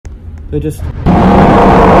So just... What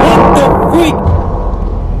the freak?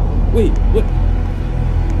 Wait, what?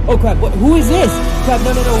 Oh crap, what? Who is this? Crap,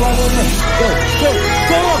 no, run. Go!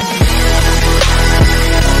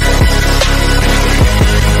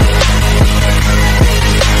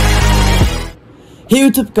 Hey,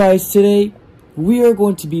 what's up guys? Today, we are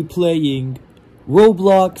going to be playing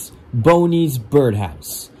Roblox Boney's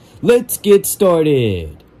Birdhouse. Let's get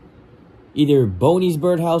started. Either Boney's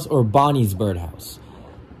Birdhouse or Bonnie's Birdhouse.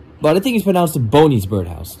 But I think it's pronounced Boney's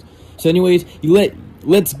Birdhouse. So anyways,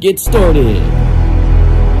 let's get started.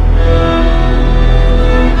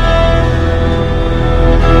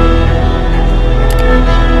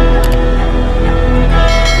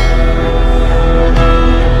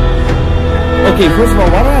 Okay, first of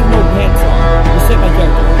all, why do I have no pants on? Reset my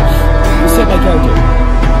character.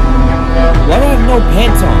 Why do I have no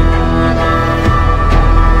pants on?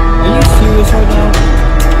 Are you serious right now?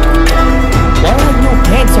 Why do I have no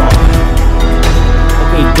pants on?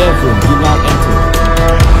 Okay, dev room, do not enter.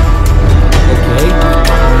 Okay.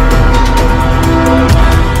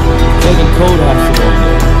 It's like a code has to go in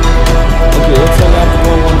there. Okay, looks like I have to go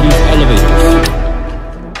on one of these elevators.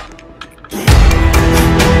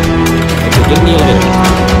 Okay, get in the elevator.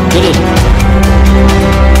 Get in.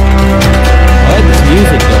 I like this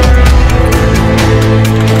music though.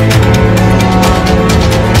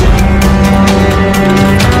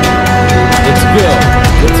 Let's go.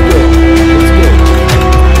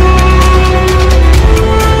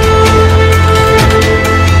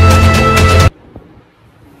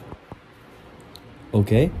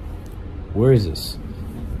 Okay, where is this?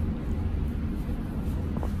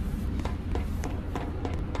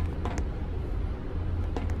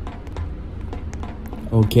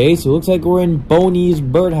 Okay, so it looks like we're in Boney's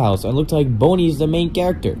Birdhouse, and it looks like Boney's the main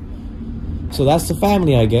character. So that's the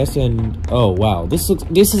family, I guess, and oh wow, this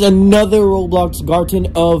is another Roblox Garten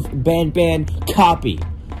of Banban copy.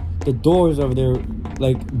 The doors over there,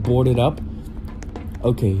 like, boarded up.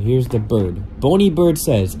 Okay, here's the bird. Boney Bird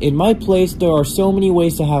says, "In my place, there are so many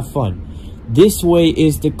ways to have fun. This way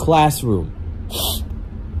is the classroom."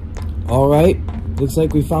 Alright, looks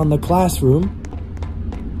like we found the classroom.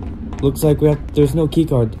 Looks like there's no key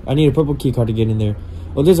card. I need a purple key card to get in there.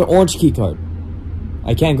 Oh, there's an orange key card.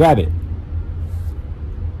 I can't grab it.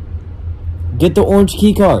 Get the orange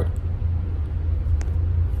key card.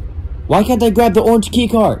 Why can't I grab the orange key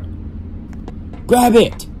card? Grab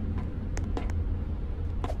it!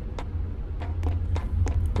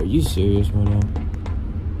 Are you serious right now?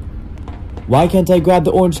 Why can't I grab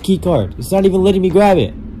the orange key card? It's not even letting me grab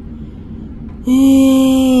it.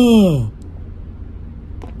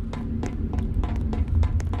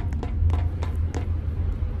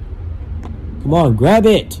 Come on, grab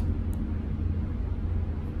it!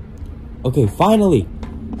 Okay, finally!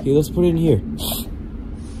 Okay, let's put it in here.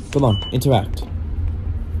 Come on, interact.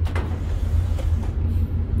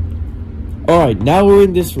 Alright, now we're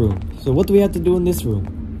in this room. So what do we have to do in this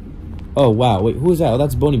room? Oh, wow, wait, who is that? Oh,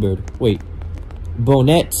 that's Boney Bird. Wait.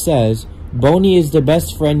 Bonette says, Boney is the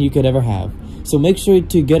best friend you could ever have. So make sure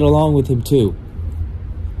to get along with him too.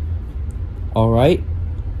 Alright.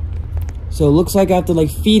 So it looks like I have to,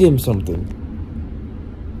 like, feed him something.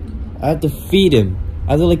 I have to feed him.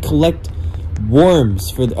 I have to, like, collect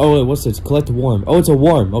worms for the... Oh, wait, what's this? Collect worm. Oh, it's a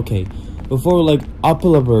worm. Okay. Before, like,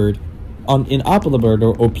 Opila Bird... In Opila Bird,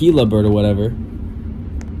 or Opila Bird, or whatever.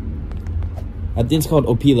 I think it's called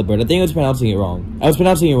Opila Bird. I think I was pronouncing it wrong.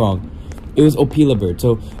 It was Opila Bird.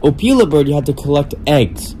 So, Opila Bird, you have to collect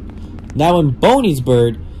eggs. Now, in Boney's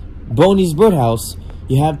Birdhouse,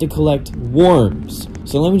 you have to collect worms.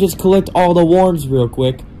 So, let me just collect all the worms real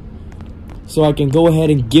quick. So I can go ahead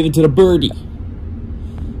and give it to the birdie.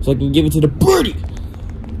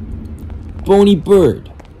 Boney Bird.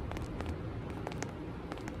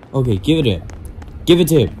 Okay, give it to him.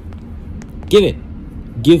 Give it.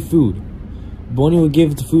 Give food. Boney will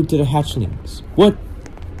give the food to the hatchlings. What?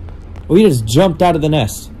 Oh, he just jumped out of the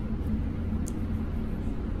nest.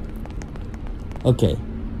 Okay.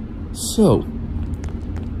 So.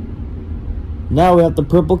 Now we have the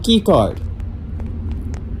purple key card.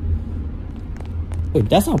 Wait,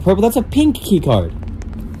 that's not purple, that's a pink key card.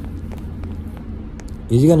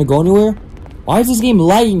 Is he gonna go anywhere? Why is this game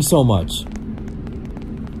lagging so much?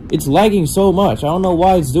 It's lagging so much. I don't know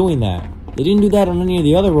why it's doing that. They didn't do that on any of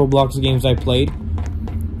the other Roblox games I played.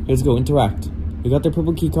 Let's go, interact. We got the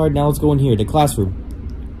purple key card, now let's go in here, the classroom.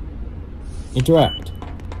 Interact.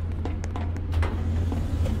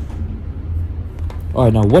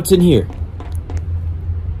 Alright, now what's in here?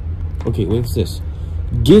 Okay, what's this?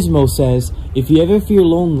 Gizmo says, if you ever feel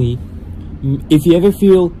lonely,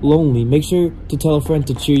 make sure to tell a friend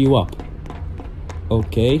to cheer you up.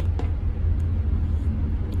 Okay.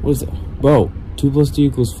 What is it? Bro, 2 plus 2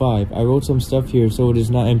 equals 5. I wrote some stuff here so it is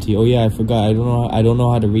not empty. Oh yeah, I forgot. I don't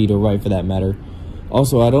know how to read or write for that matter.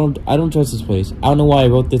 Also, I don't trust this place. I don't know why I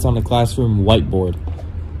wrote this on the classroom whiteboard.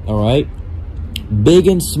 Alright? Big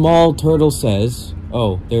and small turtle says,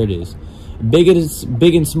 oh, there it is. Big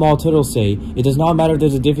and small turtles say, it does not matter if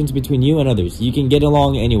there's a difference between you and others. You can get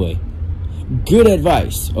along anyway. Good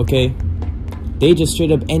advice, okay? They just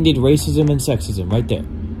straight up ended racism and sexism right there.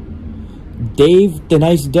 Dave, the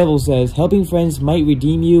nice devil, says, helping friends might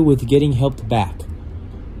redeem you with getting helped back.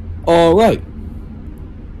 Alright.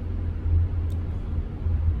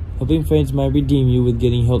 Helping friends might redeem you with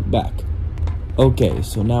getting helped back. Okay,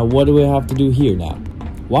 so now what do we have to do here now?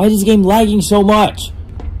 Why is this game lagging so much?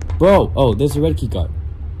 Bro, oh, there's a red key card.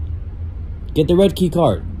 Get the red key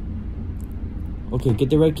card. Okay, get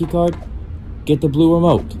the red key card. Get the blue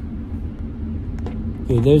remote.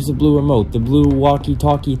 Okay, there's the blue remote. The blue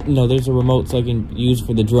walkie-talkie. No, there's a remote so I can use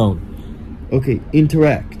for the drone. Okay,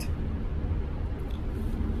 interact.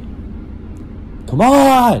 Come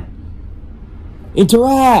on!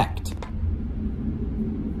 Interact!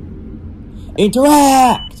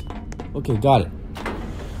 Interact! Okay, got it.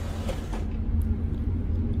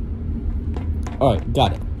 Alright,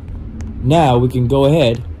 got it. Now we can go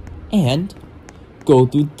ahead and go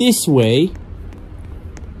through this way.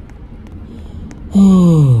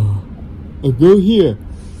 I'll go here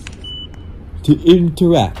to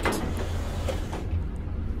interact.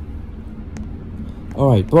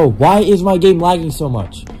 Alright, bro, why is my game lagging so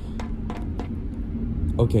much?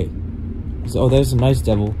 Okay. So, oh, there's a nice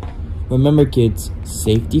devil. Remember, kids,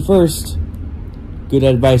 safety first. Good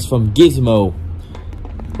advice from Gizmo.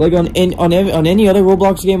 Like on any other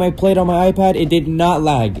Roblox game I played on my iPad, it did not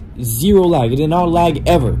lag. Zero lag. It did not lag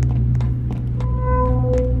ever.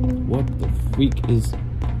 What the freak is...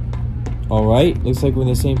 Alright, looks like we're in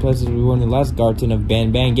the same place as we were in the last Garten of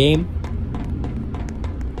Banban game.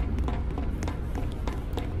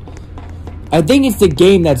 I think it's the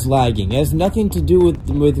game that's lagging. It has nothing to do with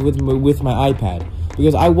my iPad.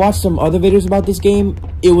 Because I watched some other videos about this game,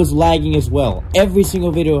 it was lagging as well. Every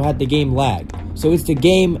single video had the game lag. So it's the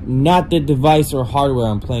game, not the device or hardware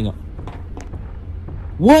I'm playing on.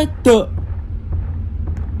 What the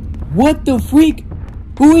freak?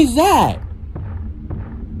 Who is that?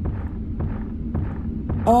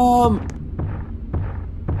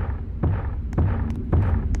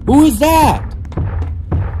 Who is that?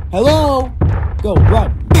 Hello? Go,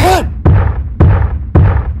 run. Run!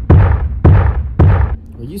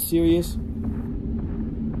 Are you serious?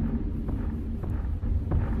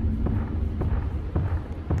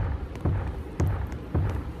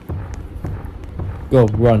 Go,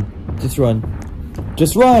 run. Just run.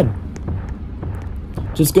 Just run!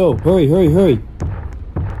 Just go. Hurry, hurry, hurry.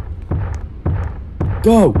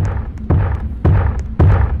 Go!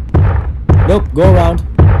 Nope, go around.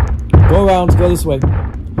 Go around, go this way.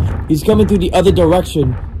 He's coming through the other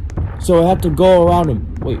direction, so I have to go around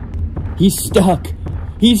him. Wait, he's stuck.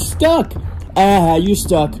 He's stuck! Ah, you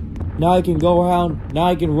stuck. Now I can go around. Now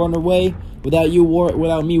I can run away without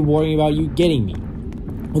me worrying about you getting me.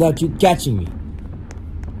 Without you catching me.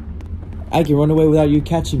 I can run away without you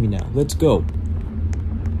catching me now. Let's go.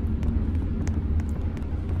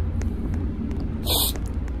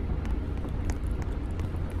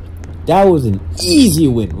 That was an easy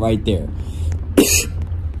win right there.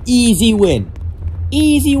 Easy win.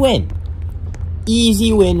 Easy win.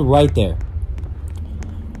 Easy win right there.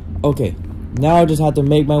 Okay, now I just have to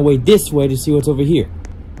make my way this way to see what's over here.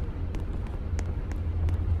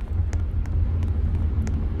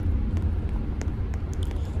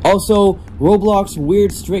 Also, Roblox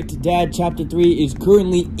Weird Strict Dad Chapter 3 is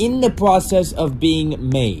currently in the process of being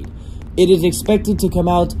made. It is expected to come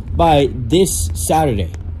out by this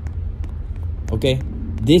Saturday. Okay?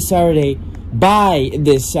 This Saturday. By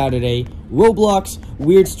this Saturday, Roblox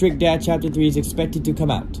Weird Strict Dad Chapter 3 is expected to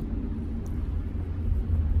come out.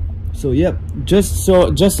 So, yep. Just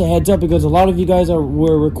a heads up, because a lot of you guys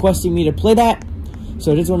were requesting me to play that.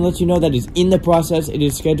 So I just want to let you know that it's in the process. It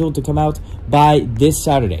is scheduled to come out by this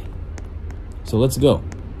Saturday. So let's go.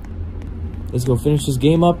 Let's go finish this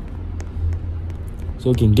game up so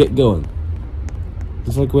we can get going.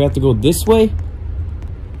 Looks like we have to go this way.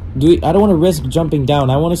 I don't want to risk jumping down.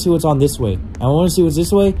 I want to see what's on this way. I want to see what's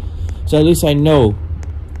this way, so at least I know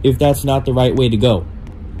if that's not the right way to go.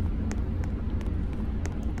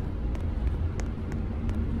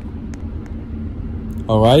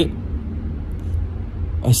 Alright.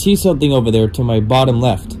 I see something over there to my bottom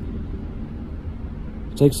left.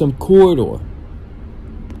 It's like some corridor.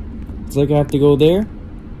 It's like I have to go there.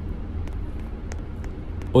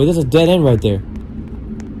 Oh, there's a dead end right there.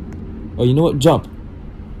 Oh, you know what? Jump.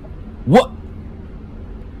 What?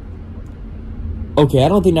 Okay, I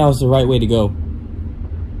don't think that was the right way to go.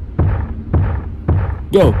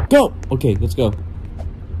 Go, go! Okay, let's go.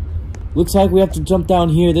 Looks like we have to jump down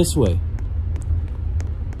here this way.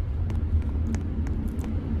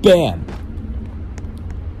 Bam!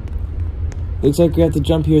 Looks like we have to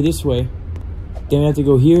jump here this way. Then we have to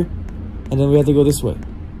go here. And then we have to go this way.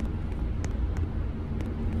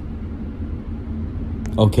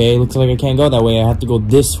 Okay, looks like I can't go that way. I have to go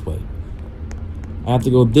this way. I have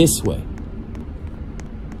to go this way.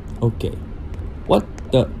 Okay. What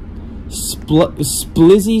the?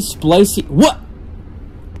 Splizzy, splicey. What?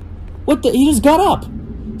 What the? He just got up.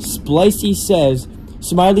 Splicey says,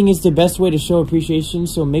 smiling is the best way to show appreciation,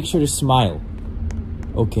 so make sure to smile.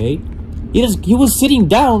 Okay. He was sitting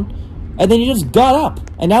down, and then he just got up,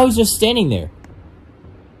 and now he's just standing there.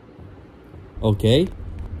 Okay.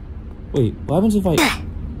 Wait, what happens if I...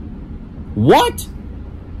 What?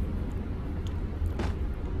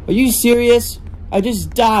 Are you serious? I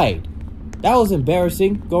just died. That was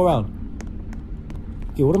embarrassing. Go around.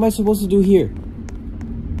 Okay, what am I supposed to do here?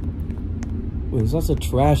 Wait, there's lots of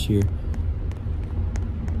trash here.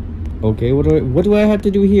 Okay, what do I have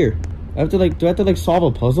to do here? I have to do I have to solve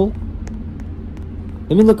a puzzle?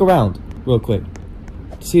 Let me look around real quick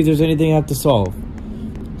to see if there's anything I have to solve.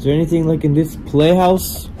 Is there anything like in this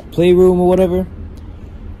playroom or whatever?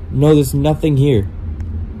 No, there's nothing here.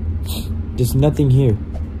 There's nothing here.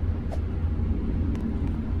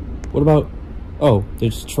 What about... Oh,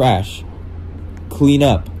 there's trash. Clean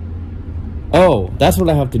up. Oh, that's what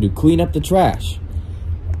I have to do. Clean up the trash.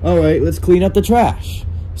 Alright, let's clean up the trash.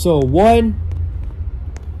 So, 1,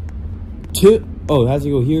 2... Oh, it has to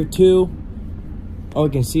go here. 2... Oh, I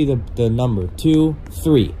can see the number. 2,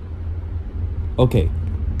 3. Okay.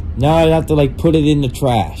 Now I have to put it in the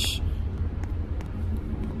trash.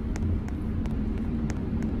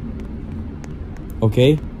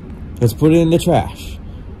 Okay. Let's put it in the trash.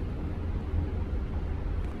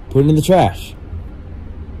 Put it in the trash.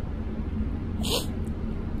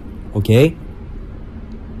 Okay.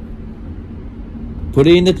 Put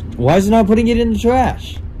it in the... Why is it not putting it in the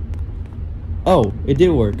trash? Oh, it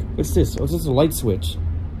did work. What's this? Oh, it's just a light switch.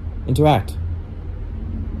 Interact.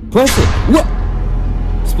 Press it! What?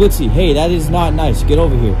 Splitsy, hey, that is not nice. Get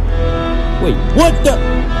over here. Wait, what the?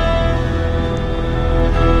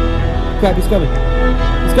 Crap, he's coming.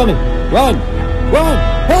 He's coming. Run! Run!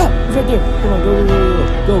 Ah! He's right there. Come on, go, go, go, go.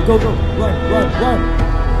 Go, go, go. Run, run, run.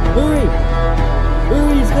 Hurry!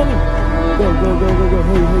 Hurry, he's coming. Go, go, go, go, go.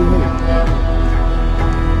 Hurry, hurry, hurry.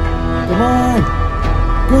 Come on!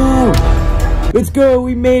 Go! Let's go!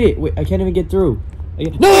 We made it! Wait, I can't even get through.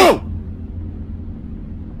 No!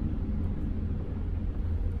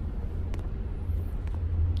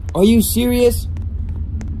 Are you serious?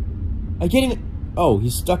 I can't even... Oh,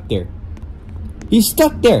 he's stuck there. He's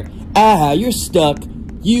stuck there! Ah, you're stuck.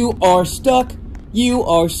 You are stuck. You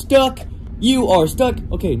are stuck. You are stuck.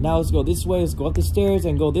 Okay, now let's go this way. Let's go up the stairs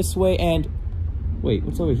and go this way and... Wait,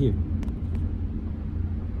 what's over here?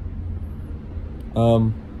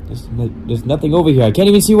 There's nothing over here. I can't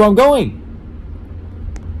even see where I'm going.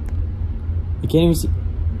 I can't even see...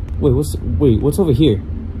 Wait, what's over here?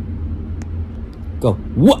 Go.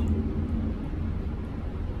 What?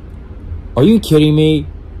 Are you kidding me?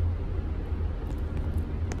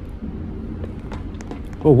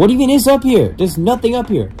 Oh, what even is up here? There's nothing up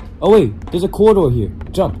here. Oh wait, there's a corridor here.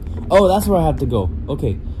 Jump. Oh, that's where I have to go.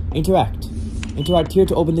 Okay, interact. Interact here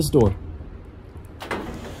to open this door.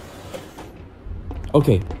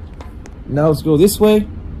 Okay. Now let's go this way.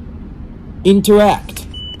 Interact.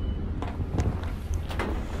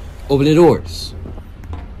 Open the doors.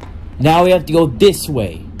 Now we have to go this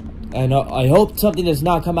way. And I hope something does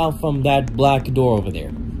not come out from that black door over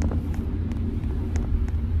there.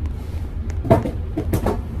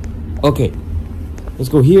 Okay. Let's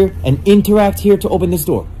go here and interact here to open this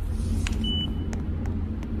door.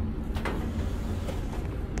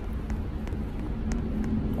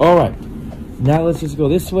 Alright. Now let's just go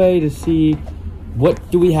this way to see what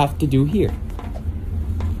do we have to do here.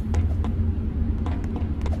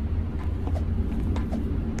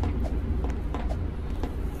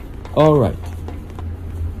 Alright.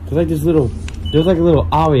 There's like a little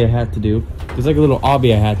obby I had to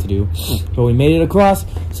do. So we made it across.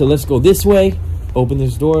 So let's go this way. Open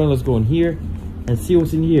this door and let's go in here and see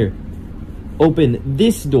what's in here. Open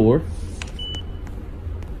this door.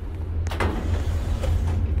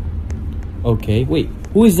 Okay, wait.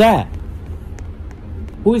 Who is that?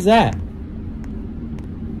 Who is that?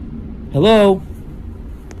 Hello?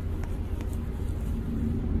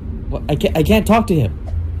 What? I can't talk to him.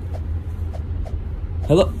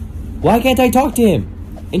 Hello? Why can't I talk to him?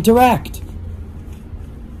 Interact!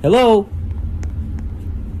 Hello?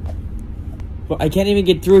 Well, I can't even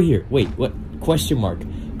get through here. Wait, what? Question mark.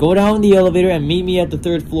 Go down the elevator and meet me at the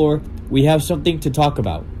 3rd floor. We have something to talk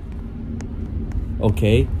about.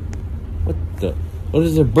 Okay. What the? Oh,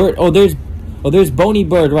 there's a bird. Oh, there's Boney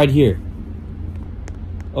Bird right here.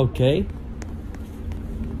 Okay.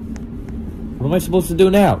 What am I supposed to do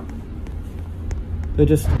now? They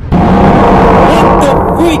just... What the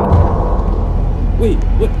freak? Wait,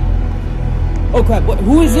 what? Oh crap, what?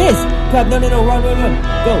 Who is this? Crap, no, run.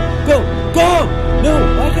 Go! No,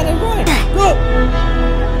 why can't I run? Go!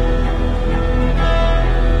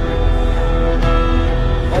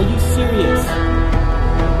 Are you serious?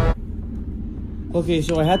 Okay,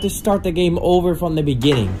 so I had to start the game over from the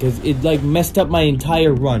beginning, because it, like, messed up my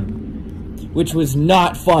entire run. Which was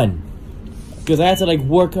not fun. Because I had to, like,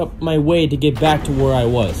 work up my way to get back to where I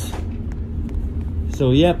was.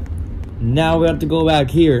 So, yep. Now we have to go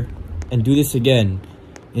back here and do this again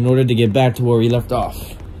in order to get back to where we left off.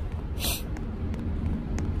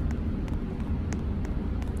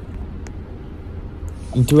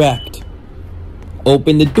 Interact.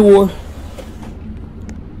 Open the door.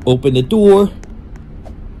 Open the door.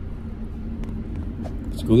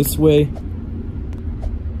 Let's go this way.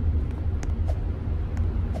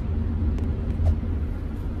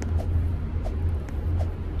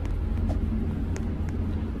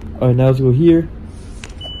 Alright, now let's go here.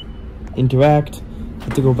 Interact. I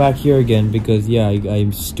have to go back here again because, yeah,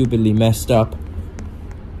 I'm stupidly messed up.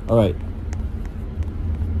 Alright.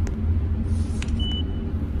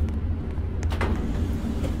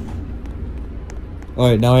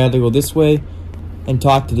 Alright, now I have to go this way and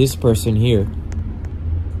talk to this person here.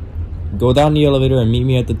 Go down the elevator and meet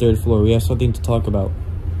me at the 3rd floor. We have something to talk about.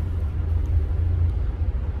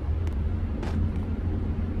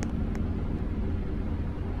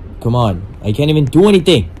 Come on. I can't even do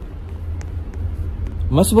anything.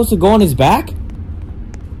 Am I supposed to go on his back? I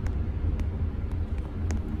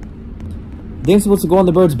think I'm supposed to go on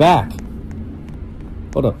the bird's back.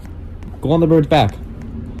 Hold up. Go on the bird's back.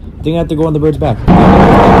 I think I have to go on the bird's back. No,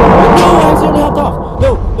 I accidentally hopped off.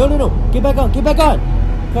 No. Get back on.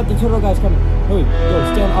 Cut, the turtle guy's coming. Hurry,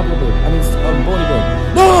 go, stay on top of the bird. I mean, Boney Bird.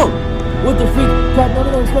 No! What the freak? Crap,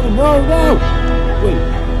 no, it's coming. No! Wait.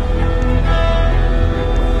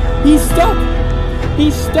 He's stuck!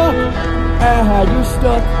 Aha, you're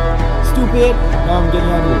stuck. Stupid. Now I'm getting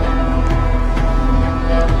out of here.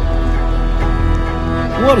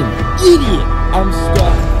 What an idiot! I'm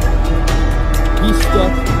stuck. He's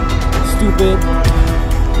stuck. Stupid.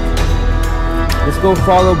 Let's go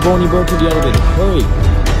follow Boney Bird to the elevator. Hurry.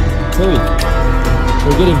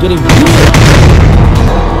 We're getting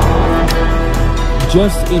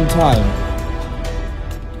just in time.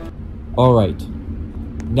 Alright.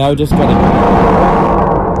 Now just gotta...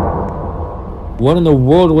 What in the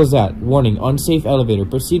world was that? Warning, unsafe elevator.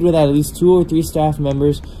 Proceed with at least 2 or 3 staff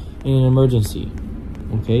members in an emergency.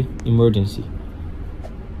 Okay, emergency.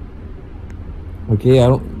 Okay, I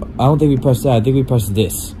don't think we pressed that. I think we pressed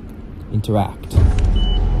this. Interact.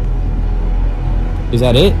 Is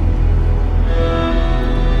that it?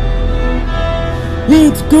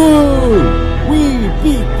 Let's go! We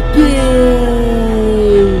beat the game!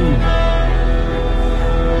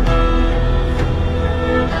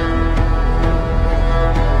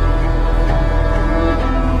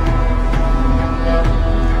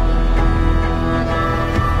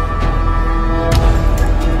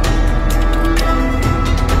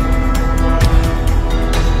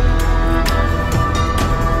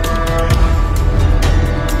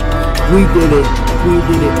 We did it.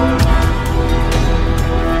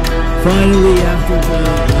 Finally, after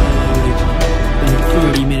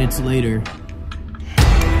like 30 minutes later.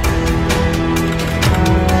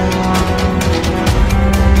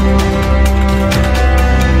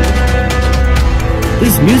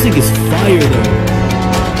 This music is fire though.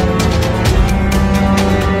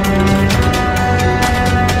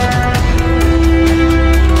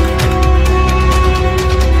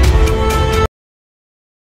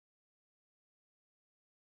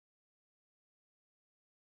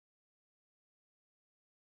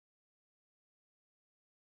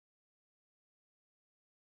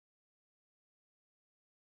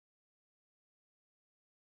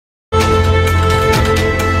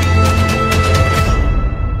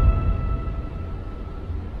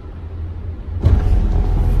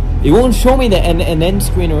 It won't show me the end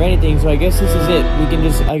screen or anything, so I guess this is it.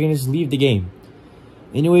 I can just leave the game.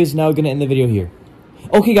 Anyways, now we're gonna end the video here.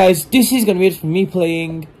 Okay guys, this is gonna be it for me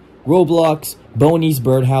playing Roblox Boney's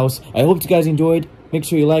Birdhouse. I hope you guys enjoyed. Make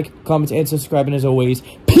sure you like, comment, and subscribe, and as always,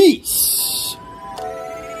 peace!